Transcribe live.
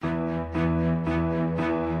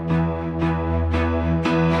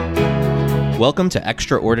Welcome to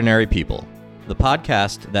Extraordinary People, the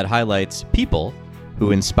podcast that highlights people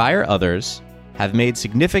who inspire others, have made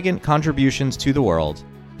significant contributions to the world,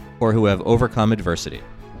 or who have overcome adversity.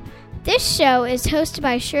 This show is hosted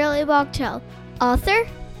by Shirley Wachtel, author,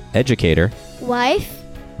 Educator, wife,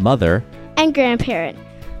 mother, and grandparent.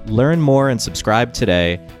 Learn more and subscribe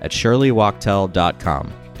today at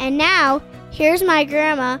shirleywachtel.com. And now, here's my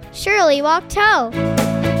grandma, Shirley Wachtel.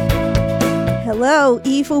 Hello,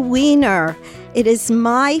 Eva Wiener. It is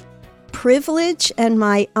my privilege and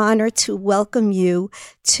my honor to welcome you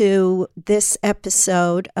to this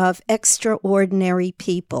episode of Extraordinary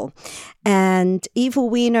People. And Eva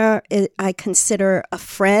Wiener, I consider a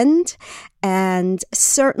friend and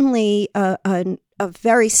certainly a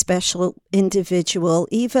very special individual.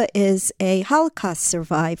 Eva is a Holocaust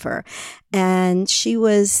survivor, and she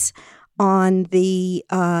was on the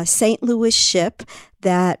St. Louis ship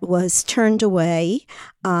that was turned away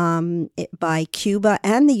by Cuba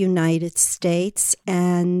and the United States,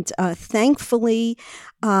 and thankfully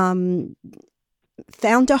found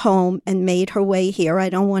a home and made her way here. I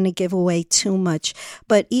don't want to give away too much,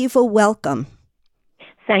 but Eva, welcome.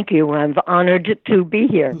 Thank you. I'm honored to be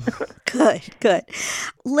here. Good.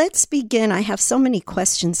 Let's begin. I have so many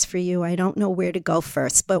questions for you. I don't know where to go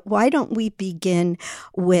first, but why don't we begin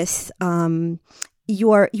with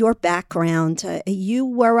your background? You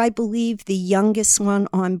were, I believe, the youngest one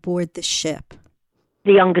on board the ship.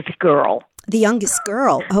 The youngest girl. The youngest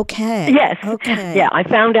girl. Okay. Yes. Okay. Yeah, I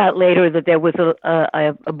found out later that there was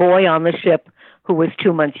a boy on the ship who was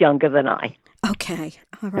 2 months younger than I. Okay.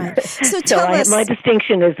 All right. So tell us. My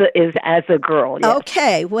distinction is as a girl. Yes.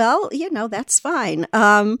 Okay. Well, that's fine.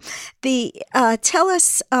 Tell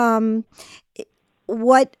us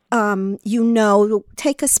what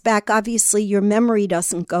take us back. Obviously, your memory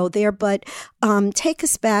doesn't go there, but take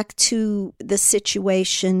us back to the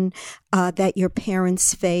situation that your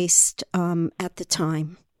parents faced at the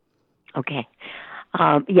time. Okay.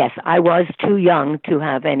 Yes, I was too young to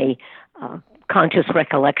have any conscious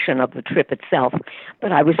recollection of the trip itself,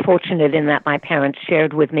 but I was fortunate in that my parents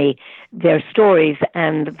shared with me their stories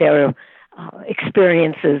and their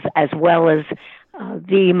experiences, as well as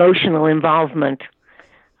the emotional involvement.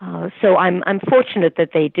 So I'm fortunate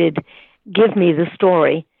that they did give me the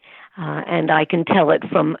story, and I can tell it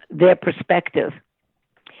from their perspective.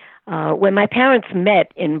 When my parents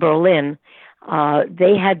met in Berlin,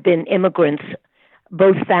 they had been immigrants.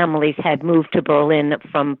 Both families had moved to Berlin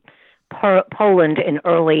from Poland in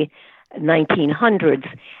early 1900s,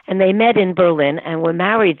 and they met in Berlin and were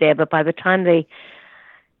married there. But by the time they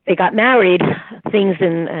got married, things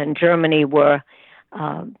in Germany were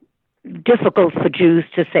difficult for Jews,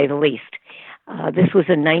 to say the least. This was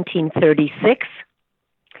in 1936.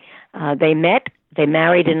 They met, they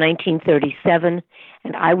married in 1937,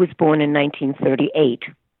 and I was born in 1938.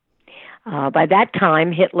 By that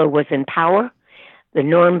time, Hitler was in power. The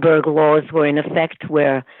Nuremberg laws were in effect,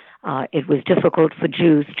 where it was difficult for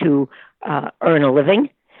Jews to earn a living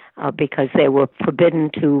because they were forbidden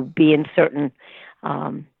to be in certain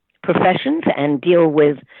professions and deal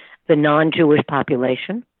with the non-Jewish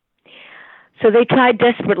population. So they tried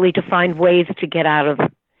desperately to find ways to get out of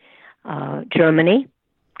Germany.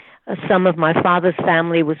 Some of my father's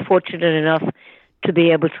family was fortunate enough to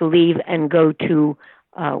be able to leave and go to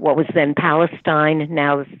what was then Palestine,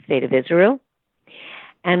 now the state of Israel.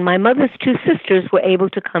 And my mother's two sisters were able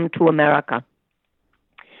to come to America.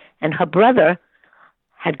 And her brother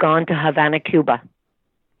had gone to Havana, Cuba.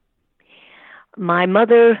 My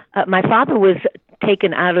father was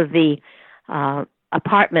taken out of the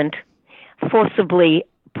apartment, forcibly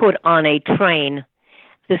put on a train.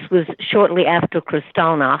 This was shortly after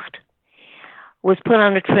Kristallnacht. Was put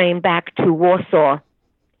on a train back to Warsaw,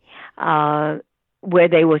 where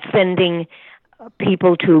they were sending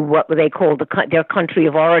people to what they called their country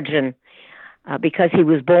of origin. Because he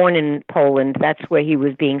was born in Poland, that's where he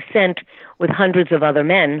was being sent with hundreds of other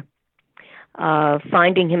men,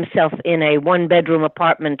 finding himself in a one-bedroom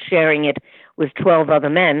apartment, sharing it with 12 other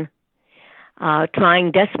men,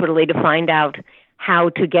 trying desperately to find out how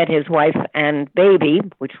to get his wife and baby,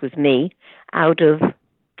 which was me, out of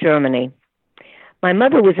Germany. My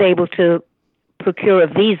mother was able to procure a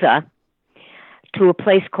visa to a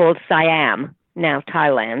place called Siam, now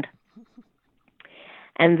Thailand.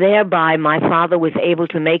 And thereby my father was able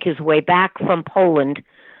to make his way back from Poland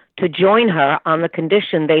to join her on the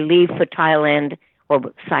condition they leave for Thailand, or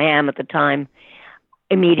Siam at the time,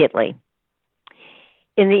 immediately.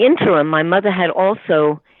 In the interim, my mother had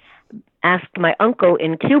also asked my uncle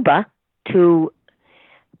in Cuba to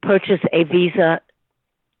purchase a visa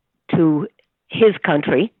to his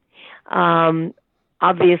country.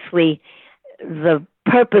 Obviously, the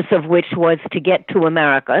purpose of which was to get to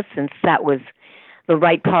America, since that was the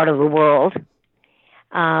right part of the world.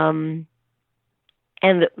 And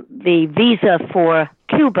the visa for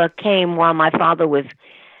Cuba came while my father was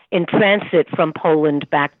in transit from Poland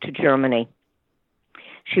back to Germany.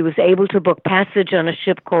 She was able to book passage on a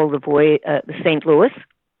ship called the St. Louis,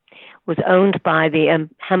 was owned by the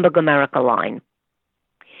Hamburg America line.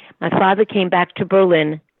 My father came back to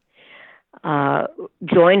Berlin,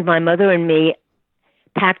 joined my mother and me,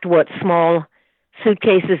 packed what small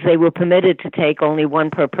suitcases they were permitted to take, only one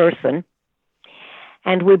per person,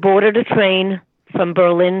 and we boarded a train from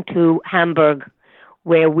Berlin to Hamburg,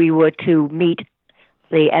 where we were to meet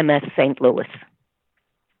the MS St. Louis.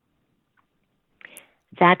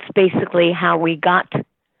 That's basically how we got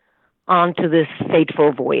onto this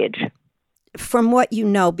fateful voyage. From what you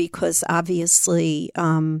know, because obviously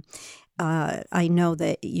I know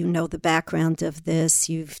that you know the background of this,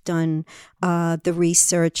 you've done the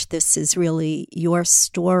research, this is really your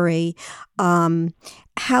story.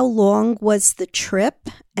 How long was the trip,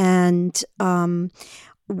 and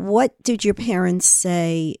what did your parents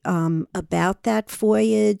say about that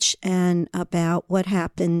voyage and about what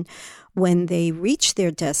happened when they reached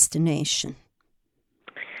their destination?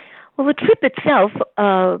 Well, the trip itself,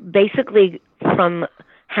 basically from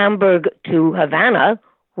Hamburg to Havana,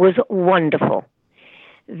 was wonderful.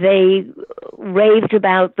 They raved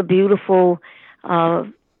about the beautiful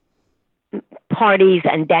parties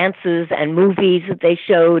and dances and movies that they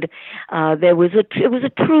showed. It was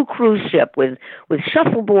a true cruise ship with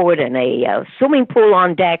shuffleboard and a swimming pool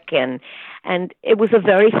on deck, and it was a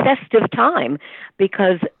very festive time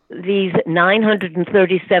because these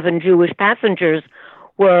 937 Jewish passengers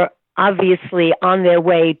were obviously on their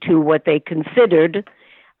way to what they considered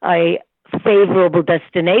a favorable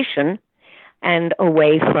destination and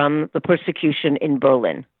away from the persecution in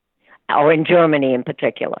Berlin, or in Germany in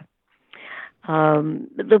particular.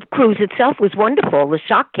 The cruise itself was wonderful. The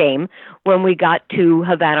shock came when we got to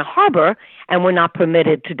Havana Harbor and were not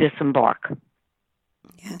permitted to disembark.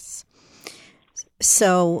 Yes.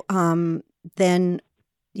 So then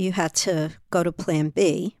you had to go to Plan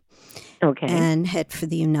B. Okay. And head for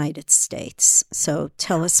the United States. So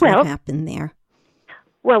tell us what happened there.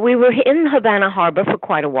 Well, we were in Havana Harbor for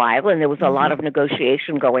quite a while, and there was a lot of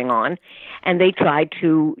negotiation going on. And they tried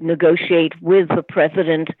to negotiate with the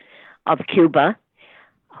president of Cuba,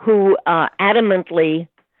 who adamantly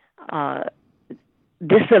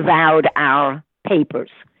disavowed our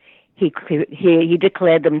papers. He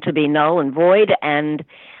declared them to be null and void, and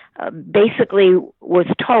basically was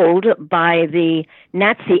told by the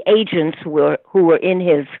Nazi agents who were in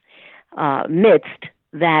his midst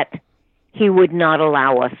that he would not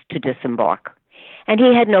allow us to disembark. And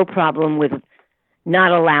he had no problem with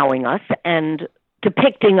not allowing us and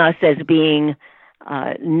depicting us as being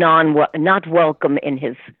not welcome in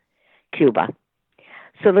his Cuba.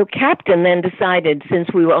 So the captain then decided,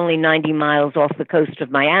 since we were only 90 miles off the coast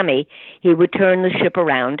of Miami, he would turn the ship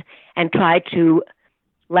around and try to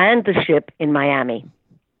land the ship in Miami.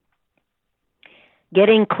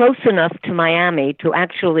 Getting close enough to Miami to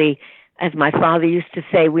actually, as my father used to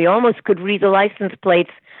say, we almost could read the license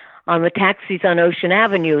plates on the taxis on Ocean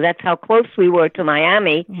Avenue. That's how close we were to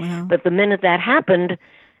Miami. Wow. But the minute that happened,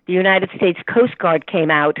 the United States Coast Guard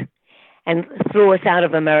came out and threw us out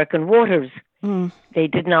of American waters. They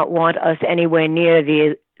did not want us anywhere near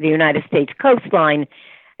the United States coastline,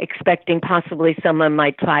 expecting possibly someone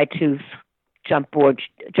might try to jump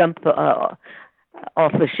off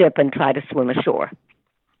the ship and try to swim ashore.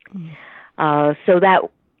 So that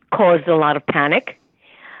caused a lot of panic.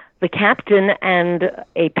 The captain and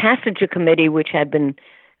a passenger committee, which had been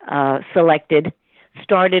selected,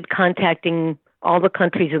 started contacting all the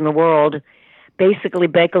countries in the world, basically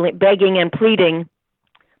begging and pleading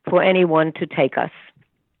for anyone to take us.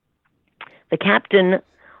 The captain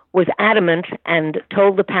was adamant and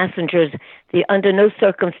told the passengers that under no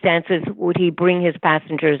circumstances would he bring his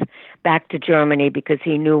passengers back to Germany because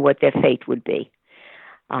he knew what their fate would be.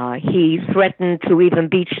 He threatened to even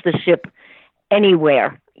beach the ship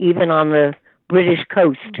anywhere, even on the British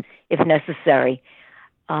coast, if necessary,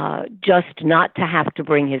 just not to have to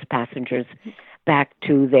bring his passengers back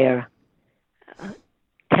to their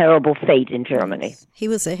terrible fate in Germany. He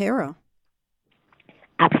was a hero.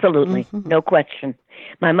 Absolutely, no question.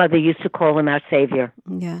 My mother used to call him our savior.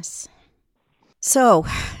 Yes. So,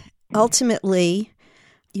 ultimately,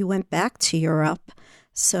 you went back to Europe.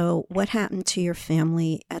 So, what happened to your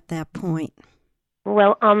family at that point?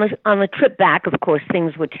 Well, on the trip back, of course,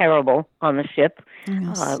 things were terrible on the ship.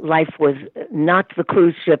 Yes. Life was not the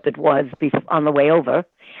cruise ship it was on the way over.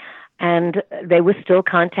 And they were still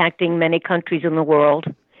contacting many countries in the world,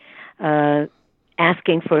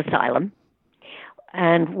 asking for asylum.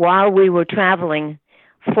 And while we were traveling,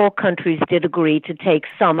 4 countries did agree to take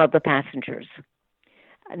some of the passengers.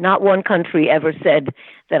 Not one country ever said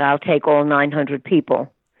that I'll take all 900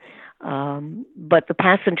 people. But the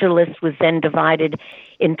passenger list was then divided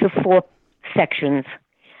into 4 sections,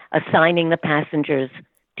 assigning the passengers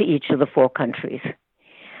to each of the 4 countries.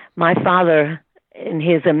 My father, in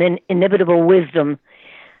his inimitable wisdom,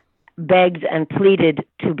 begged and pleaded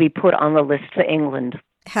to be put on the list for England.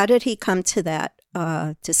 How did he come to that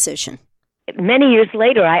decision? Many years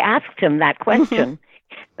later, I asked him that question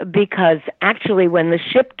because actually when the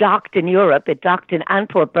ship docked in Europe, it docked in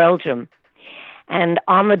Antwerp, Belgium, and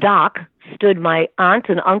on the dock stood my aunt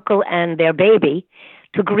and uncle and their baby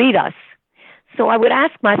to greet us. So I would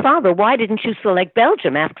ask my father, why didn't you select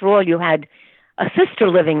Belgium? After all, you had a sister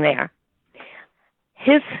living there.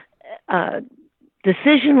 His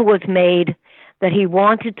decision was made that he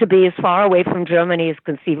wanted to be as far away from Germany as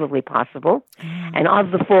conceivably possible. And of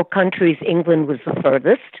the 4 countries, England was the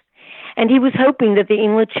furthest. And he was hoping that the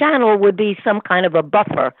English Channel would be some kind of a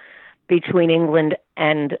buffer between England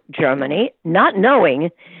and Germany, not knowing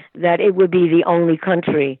that it would be the only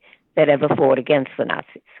country that ever fought against the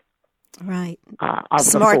Nazis. Right.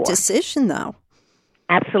 Smart decision, though.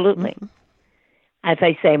 Absolutely. As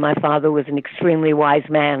I say, my father was an extremely wise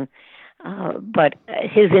man, but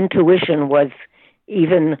his intuition was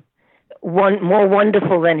even more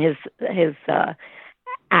wonderful than his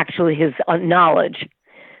knowledge.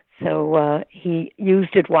 So he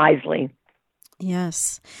used it wisely.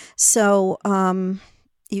 Yes. So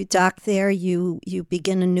you dock there. You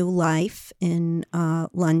begin a new life in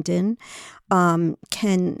London.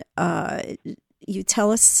 Can you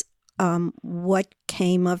tell us what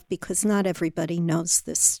came of, because not everybody knows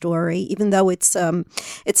this story, even though it's a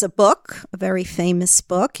book, a very famous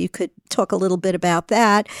book. You could talk a little bit about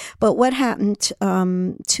that, but what happened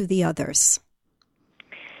to the others?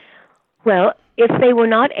 Well, if they were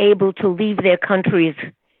not able to leave their countries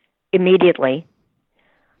immediately,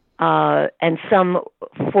 and some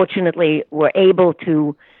fortunately were able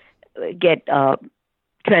to get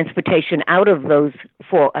transportation out of those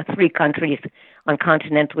 3 countries on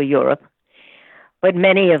continental Europe, but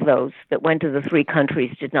many of those that went to the 3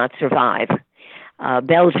 countries did not survive.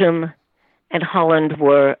 Belgium and Holland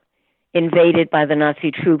were invaded by the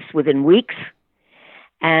Nazi troops within weeks,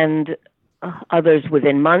 and others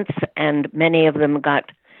within months, and many of them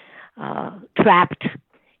got trapped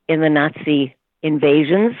in the Nazi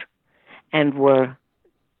invasions and were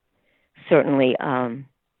certainly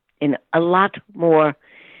in a lot more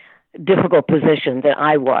difficult position than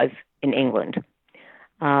I was in England.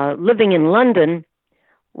 Living in London,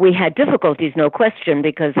 we had difficulties, no question,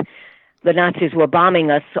 because the Nazis were bombing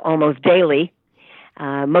us almost daily,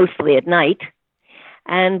 mostly at night,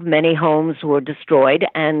 and many homes were destroyed,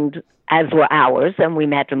 and as were ours, and we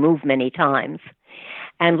had to move many times.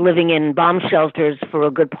 And living in bomb shelters for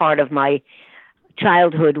a good part of my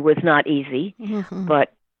childhood was not easy,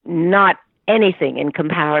 but not anything in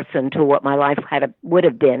comparison to what my life would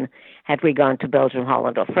have been had we gone to Belgium,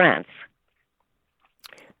 Holland, or France.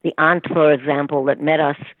 The aunt, for example, that met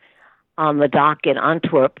us on the dock in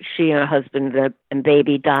Antwerp, she and her husband and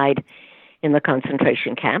baby died in the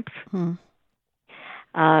concentration camps.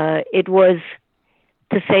 It was,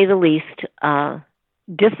 to say the least,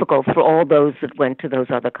 difficult for all those that went to those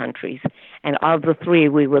other countries. And of the 3,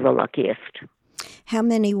 we were the luckiest. How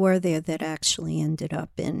many were there that actually ended up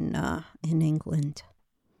in England?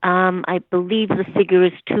 I believe the figure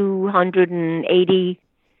is 280,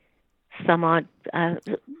 some odd,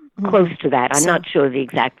 close to that. I'm not sure the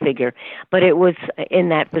exact figure, but it was in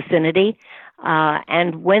that vicinity.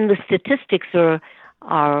 And when the statistics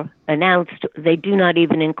are announced, they do not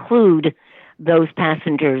even include those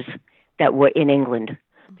passengers that were in England,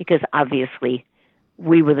 because obviously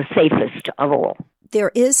we were the safest of all.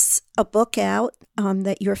 There is a book out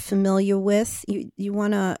that you're familiar with. You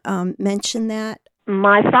want to mention that?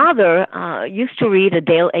 My father used to read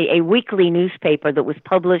a weekly newspaper that was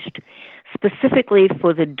published specifically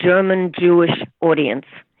for the German Jewish audience.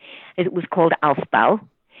 It was called Aufbau.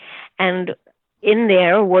 And in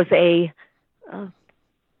there was a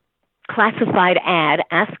classified ad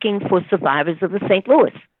asking for survivors of the St.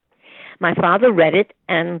 Louis. My father read it,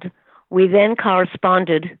 and we then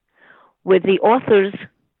corresponded with the authors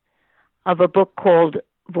of a book called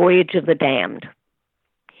Voyage of the Damned.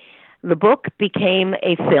 The book became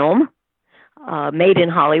a film made in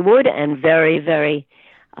Hollywood and very, very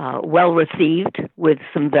well received, with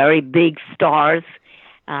some very big stars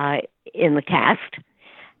in the cast.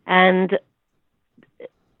 And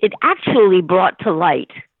it actually brought to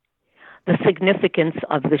light the significance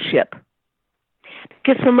of the ship.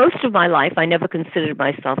 Because for most of my life, I never considered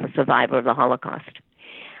myself a survivor of the Holocaust,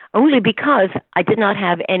 only because I did not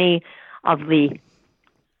have any of the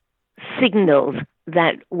signals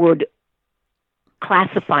that would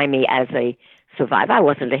classify me as a survivor. I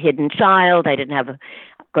wasn't a hidden child. I didn't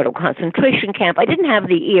go to a concentration camp. I didn't have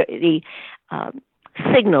the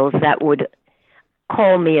signals that would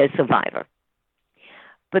call me a survivor.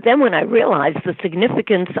 But then when I realized the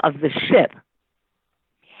significance of the ship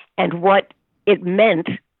and what it meant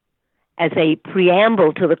as a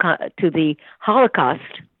preamble to the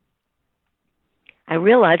Holocaust, I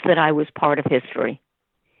realized that I was part of history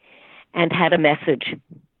and had a message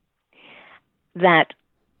that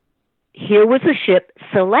here was a ship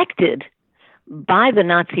selected by the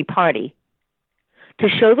Nazi Party to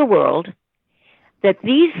show the world that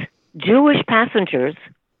these Jewish passengers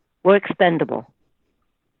were expendable.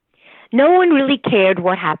 No one really cared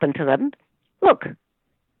what happened to them. Look,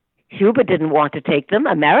 Cuba didn't want to take them.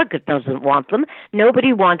 America doesn't want them.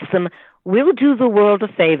 Nobody wants them. We'll do the world a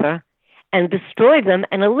favor and destroy them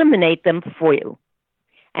and eliminate them for you.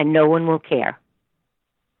 And no one will care.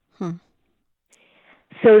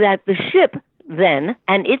 So that the ship then,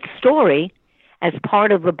 and its story as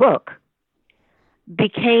part of the book,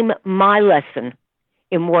 became my lesson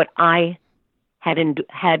in what I had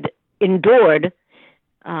endured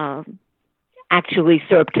actually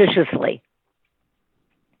surreptitiously.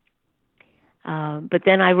 But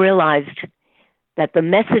then I realized that the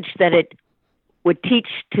message that it would teach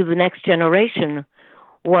to the next generation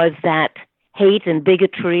was that hate and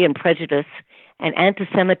bigotry and prejudice and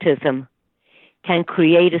anti-Semitism can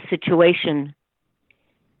create a situation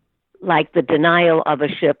like the denial of a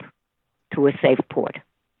ship to a safe port.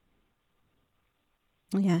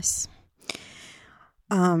 Yes.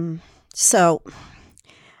 So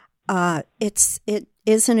it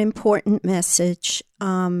is an important message,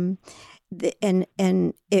 and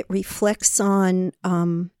it reflects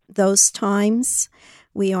on those times.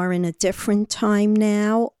 We are in a different time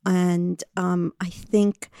now, and I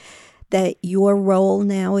think that your role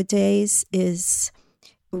nowadays is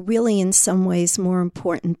really in some ways more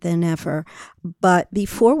important than ever. But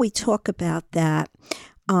before we talk about that,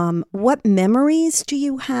 what memories do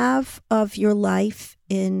you have of your life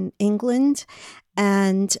in England?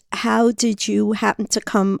 And how did you happen to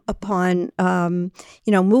come upon,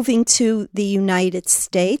 moving to the United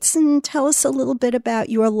States? And tell us a little bit about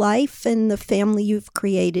your life and the family you've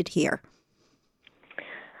created here.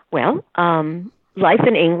 Well, life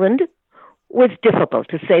in England was difficult,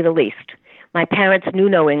 to say the least. My parents knew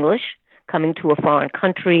no English. Coming to a foreign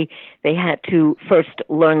country, they had to first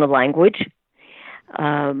learn the language.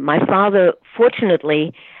 My father,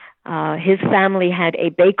 fortunately, his family had a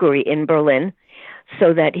bakery in Berlin,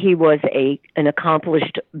 so that he was an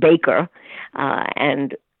accomplished baker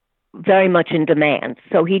and very much in demand.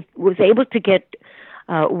 So he was able to get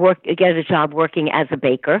a job working as a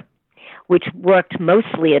baker, which worked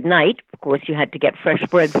mostly at night. Of course, you had to get fresh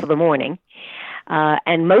bread for the morning.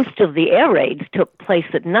 And most of the air raids took place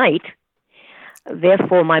at night.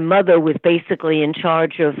 Therefore, my mother was basically in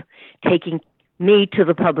charge of taking me to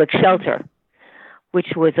the public shelter,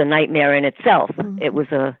 which was a nightmare in itself. Mm-hmm. It was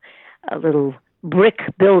a little brick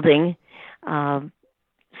building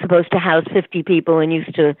supposed to house 50 people and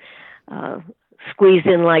used to squeeze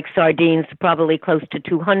in like sardines, probably close to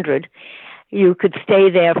 200. You could stay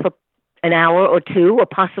there for an hour or two, or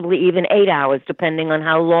possibly even 8 hours, depending on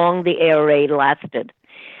how long the air raid lasted.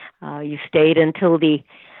 You stayed until the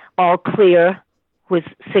all clear with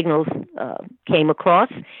signals came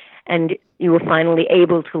across, and you were finally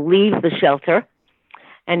able to leave the shelter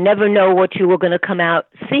and never know what you were going to come out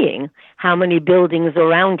seeing, how many buildings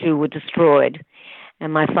around you were destroyed.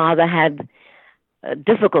 And my father had a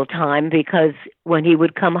difficult time because when he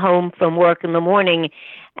would come home from work in the morning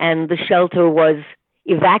and the shelter was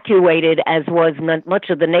evacuated, as was much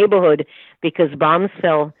of the neighborhood because bombs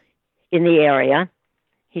fell in the area,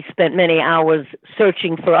 he spent many hours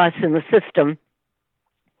searching for us in the system,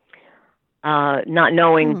 not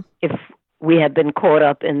knowing if we had been caught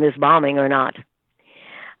up in this bombing or not.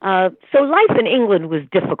 So life in England was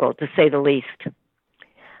difficult, to say the least.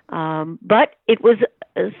 But it was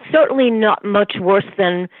certainly not much worse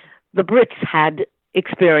than the Brits had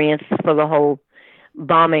experienced for the whole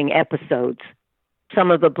bombing episodes. Some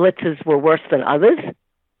of the blitzes were worse than others.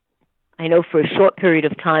 I know for a short period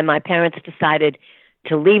of time, my parents decided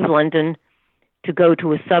to leave London to go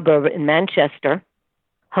to a suburb in Manchester,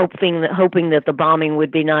 hoping that the bombing would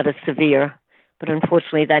be not as severe. But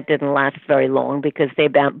unfortunately, that didn't last very long because they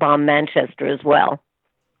bombed Manchester as well.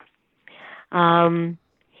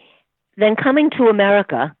 then coming to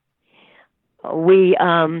America, we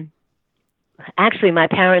actually, my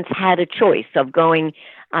parents had a choice of going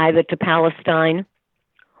either to Palestine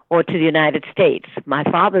or to the United States. My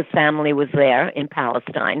father's family was there in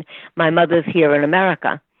Palestine. My mother's here in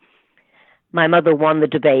America. My mother won the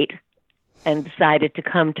debate and decided to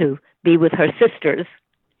come to be with her sisters.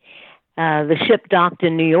 The ship docked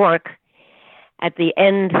in New York at the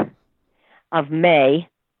end of May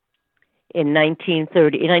in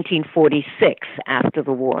 1946, after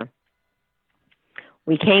the war.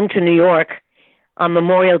 We came to New York on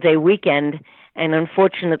Memorial Day weekend, and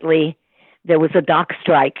unfortunately, there was a dock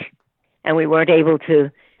strike, and we weren't able to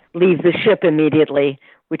leave the ship immediately,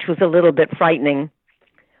 which was a little bit frightening.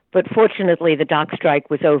 But fortunately, the dock strike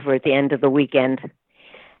was over at the end of the weekend.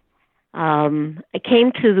 I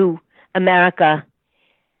came to America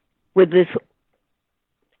with this,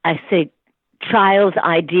 I say, child's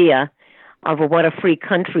idea of what a free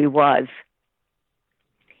country was.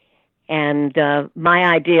 And my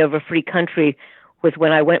idea of a free country was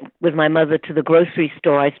when I went with my mother to the grocery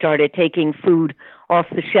store. I started taking food off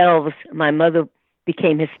the shelves. My mother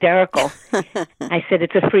became hysterical. I said,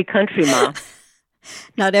 "It's a free country, Mom."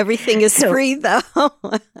 Not everything is free, though.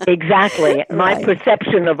 Exactly. My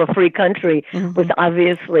perception of a free country was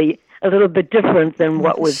obviously a little bit different than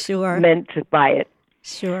what was meant by it.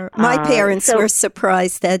 Sure. My parents were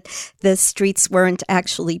surprised that the streets weren't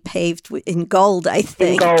actually paved in gold, I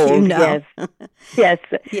think. In gold, you know. Yes.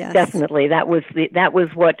 Yes, definitely. That was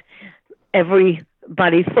what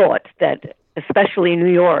everybody thought, that especially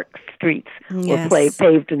New York streets were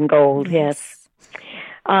paved in gold, yes.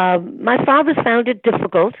 My father found it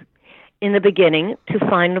difficult in the beginning to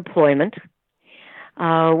find employment.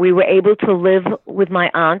 We were able to live with my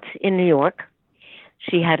aunt in New York.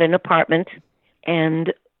 She had an apartment,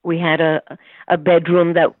 and we had a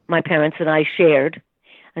bedroom that my parents and I shared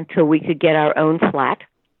until we could get our own flat.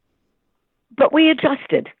 But we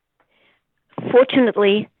adjusted.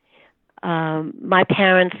 Fortunately, my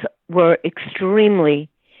parents were extremely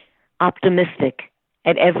optimistic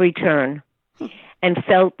at every turn and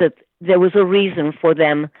felt that there was a reason for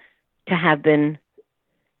them to have been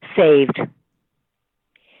saved.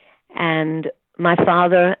 And my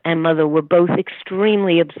father and mother were both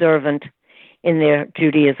extremely observant in their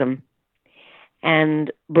Judaism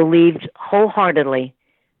and believed wholeheartedly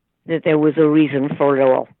that there was a reason for it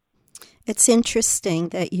all. It's interesting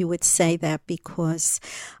that you would say that because,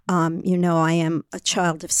 I am a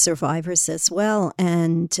child of survivors as well.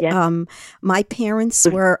 And my parents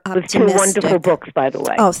were optimistic. Two wonderful books, by the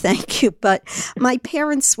way. Oh, thank you. But my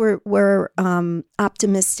parents were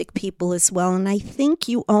optimistic people as well. And I think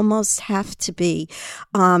you almost have to be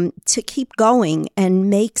to keep going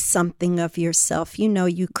and make something of yourself.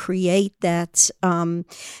 You create that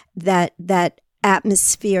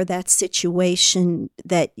atmosphere, that situation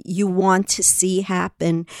that you want to see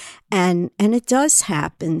happen, and it does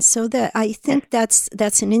happen. So that I think that's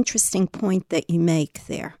an interesting point that you make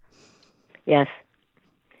there. Yes.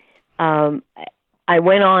 I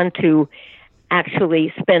went on to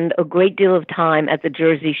actually spend a great deal of time at the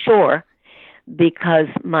Jersey Shore because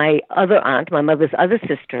my other aunt, my mother's other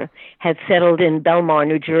sister, had settled in Belmar,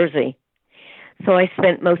 New Jersey. So I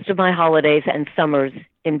spent most of my holidays and summers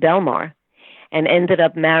in Belmar, and ended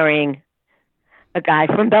up marrying a guy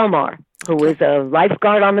from Belmar who was a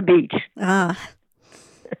lifeguard on the beach.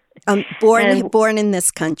 Born in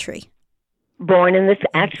this country.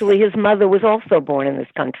 Actually, his mother was also born in this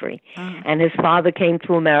country, and his father came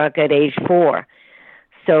to America at age 4.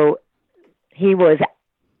 So he was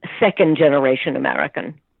second generation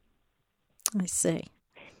American. I see.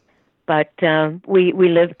 But we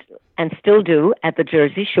lived and still do at the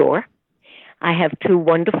Jersey Shore. I have 2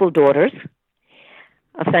 wonderful daughters,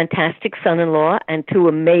 a fantastic son-in-law, and 2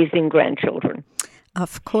 amazing grandchildren.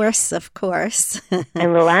 Of course.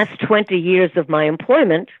 And the last 20 years of my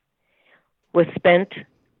employment was spent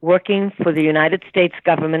working for the United States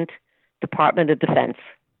government, Department of Defense.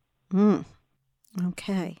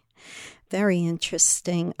 Okay. Very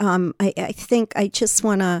interesting. I think I just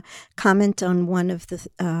want to comment on one of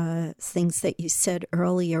the things that you said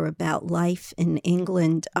earlier about life in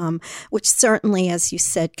England, which certainly, as you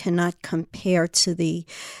said, cannot compare to the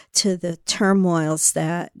turmoils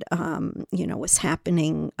that was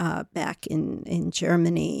happening back in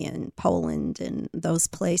Germany and Poland and those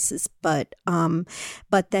places. But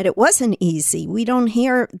that it wasn't easy. We don't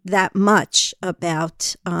hear that much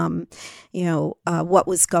about what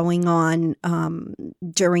was going on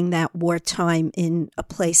during that wartime in a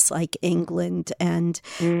place like England, and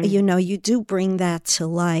you do bring that to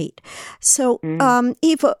light. So,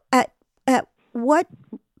 Eva, at what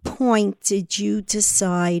point did you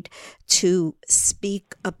decide to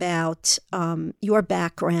speak about your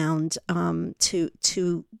background,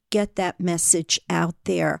 to get that message out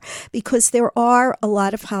there, because there are a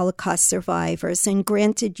lot of Holocaust survivors. And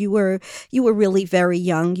granted, you were really very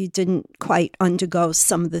young. You didn't quite undergo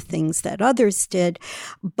some of the things that others did,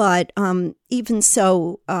 but even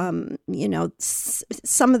so,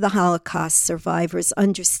 some of the Holocaust survivors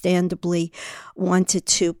understandably wanted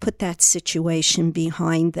to put that situation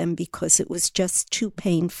behind them because it was just too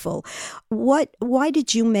painful. Why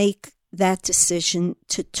did you make that decision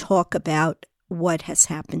to talk about what has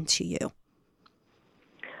happened to you?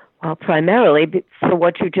 Well, primarily for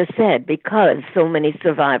what you just said, because so many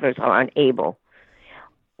survivors are unable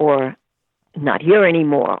or not here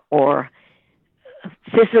anymore or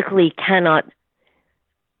physically cannot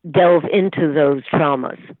delve into those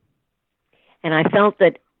traumas. And I felt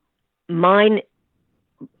that mine,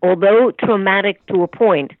 although traumatic to a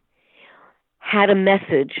point, had a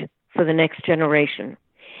message for the next generation.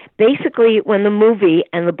 Basically, when the movie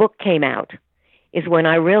and the book came out, is when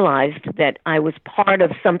I realized that I was part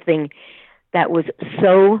of something that was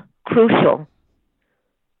so crucial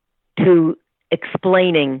to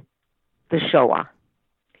explaining the Shoah,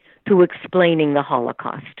 to explaining the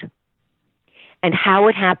Holocaust, and how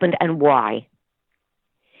it happened and why.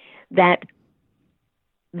 That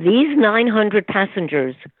these 900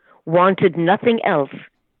 passengers wanted nothing else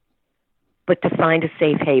but to find a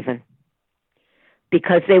safe haven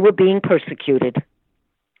because they were being persecuted.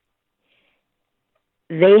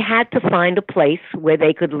 They had to find a place where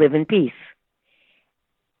they could live in peace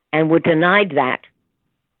and were denied that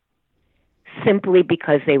simply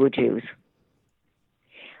because they were Jews.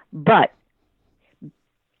 But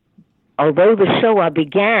although the Shoah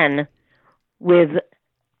began with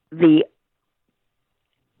the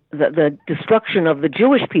destruction of the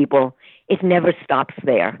Jewish people, it never stops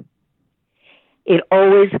there. It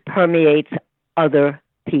always permeates other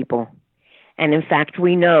people. And in fact,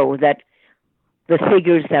 we know that the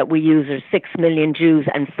figures that we use are 6 million Jews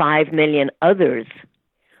and 5 million others,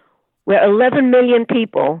 where 11 million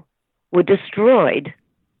people were destroyed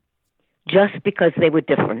just because they were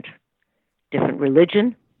different. Different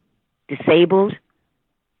religion, disabled.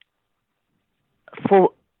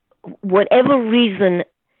 For whatever reason,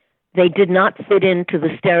 they did not fit into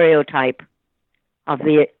the stereotype of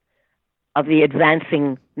the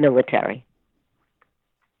advancing military.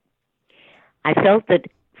 I felt that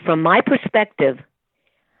from my perspective,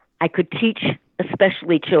 I could teach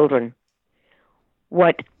especially children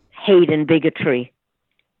what hate and bigotry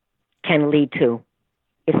can lead to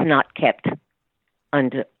if not kept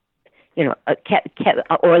under, kept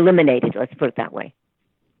or eliminated, let's put it that way.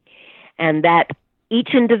 And that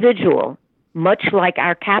each individual, much like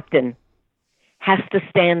our captain, has to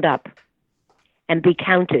stand up and be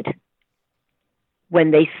counted when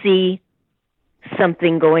they see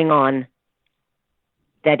something going on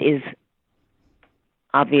that is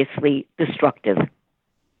obviously destructive.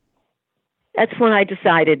 That's when I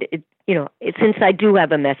decided, since I do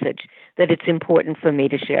have a message, that it's important for me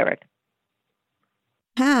to share it.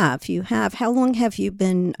 You have. How long have you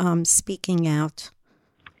been speaking out?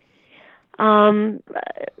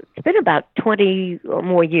 It's been about 20 or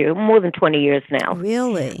more years, more than 20 years now.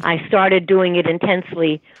 Really? I started doing it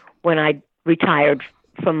intensely when I retired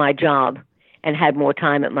from my job and had more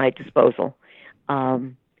time at my disposal.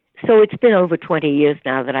 So it's been over 20 years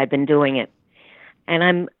now that I've been doing it.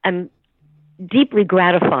 And I'm deeply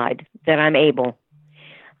gratified that I'm able.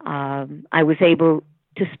 I was able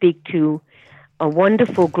to speak to a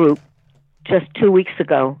wonderful group just 2 weeks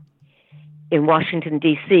ago in Washington,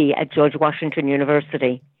 D.C. at George Washington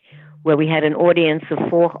University, where we had an audience of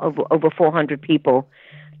over 400 people,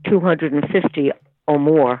 250 or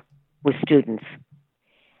more were students.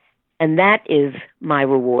 And that is my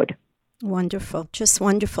reward. Wonderful, just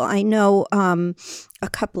wonderful. I know a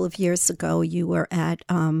couple of years ago you were at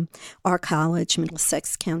our college,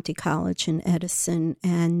 Middlesex County College in Edison,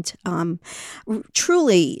 and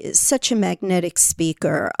truly such a magnetic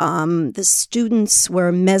speaker. The students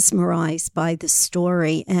were mesmerized by the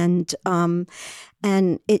story, and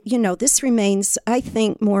it, this remains, I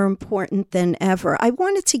think, more important than ever. I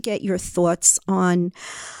wanted to get your thoughts on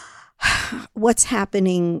what's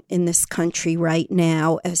happening in this country right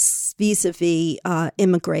now as vis-a-vis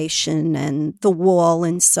immigration and the wall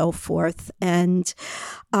and so forth. And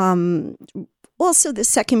also the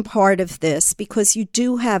second part of this, because you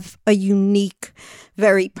do have a unique,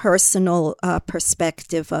 very personal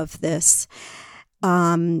perspective of this,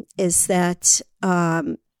 is that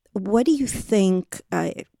what do you think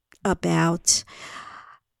about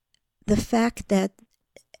the fact that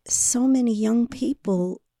so many young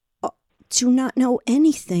people do not know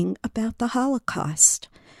anything about the Holocaust.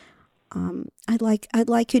 I'd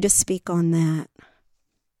like you to speak on that.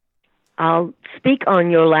 I'll speak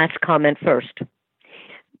on your last comment first,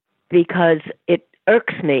 because it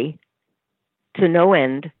irks me to no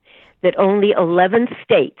end that only 11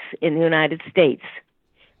 states in the United States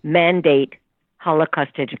mandate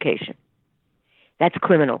Holocaust education. That's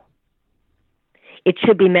criminal. It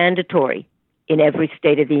should be mandatory in every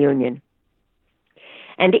state of the Union.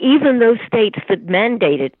 And even those states that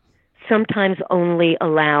mandate it sometimes only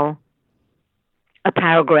allow a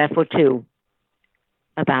paragraph or two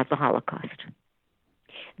about the Holocaust.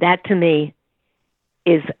 That, to me,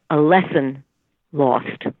 is a lesson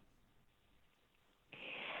lost.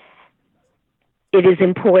 It is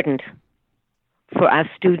important for our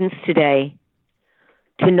students today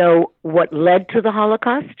to know what led to the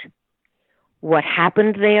Holocaust, what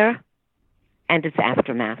happened there, and its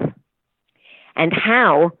aftermath, and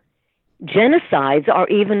how genocides are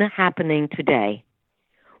even happening today,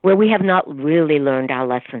 where we have not really learned our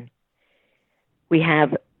lesson. We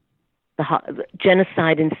have the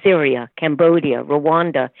genocide in Syria, Cambodia,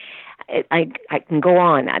 Rwanda. I can go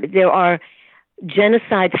on. There are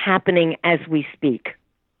genocides happening as we speak.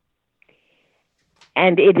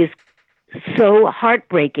 And it is so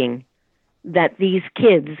heartbreaking that these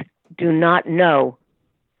kids do not know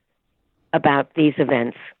about these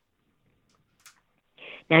events.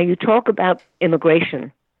 Now, you talk about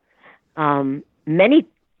immigration. Many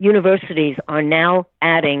universities are now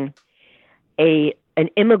adding an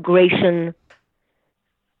immigration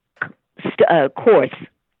course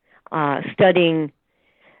studying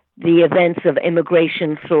the events of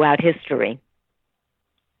immigration throughout history.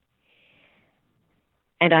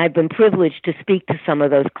 And I've been privileged to speak to some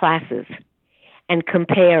of those classes and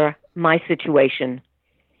compare my situation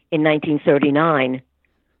in 1939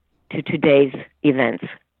 to today's events.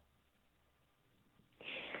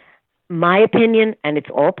 My opinion, and it's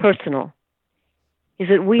all personal, is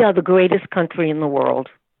that we are the greatest country in the world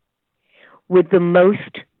with the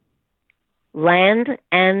most land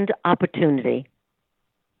and opportunity.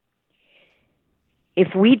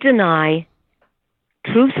 If we deny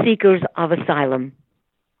true seekers of asylum,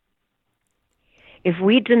 if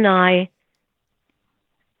we deny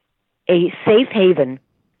a safe haven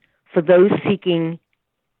for those seeking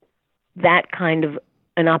that kind of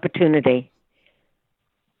an opportunity,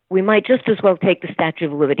 we might just as well take the Statue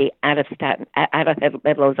of Liberty out of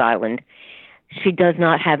Bedloe's Island. She does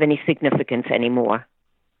not have any significance anymore.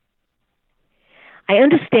 I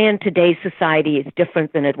understand today's society is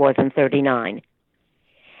different than it was in 1939,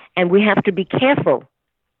 and we have to be careful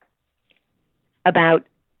about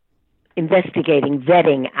investigating,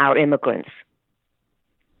 vetting our immigrants.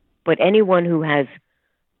 But anyone who has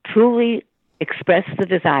truly expressed the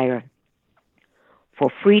desire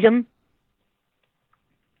for freedom,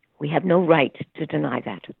 we have no right to deny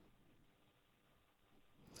that.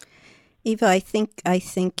 Eva, I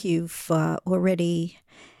think you've already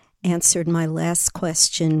answered my last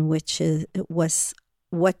question, which was,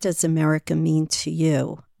 what does America mean to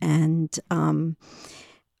you? And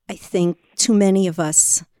I think too many of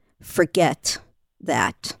us forget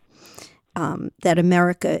that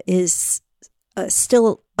America is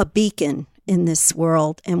still a beacon in this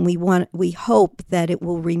world, and we hope that it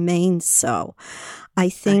will remain so. I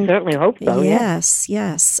certainly hope so.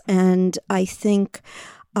 Yes. And I think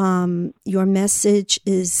your message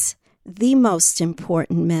is the most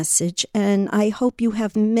important message, and I hope you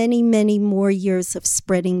have many, many more years of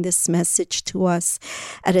spreading this message to us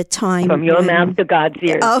at a time. From your mouth to God's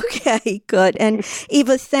ears. Okay, good. And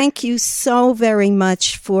Eva, thank you so very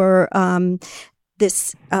much for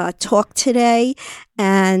this talk today,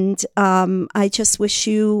 and I just wish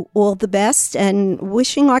you all the best, and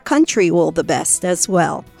wishing our country all the best as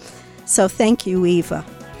well. So thank you, Eva.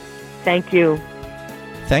 Thank you.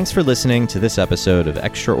 Thanks for listening to this episode of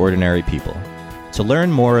Extraordinary People. To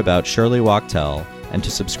learn more about Shirley Wachtel and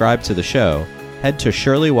to subscribe to the show, head to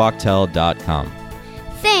shirleywachtel.com.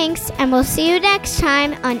 Thanks, and we'll see you next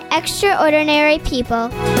time on Extraordinary People.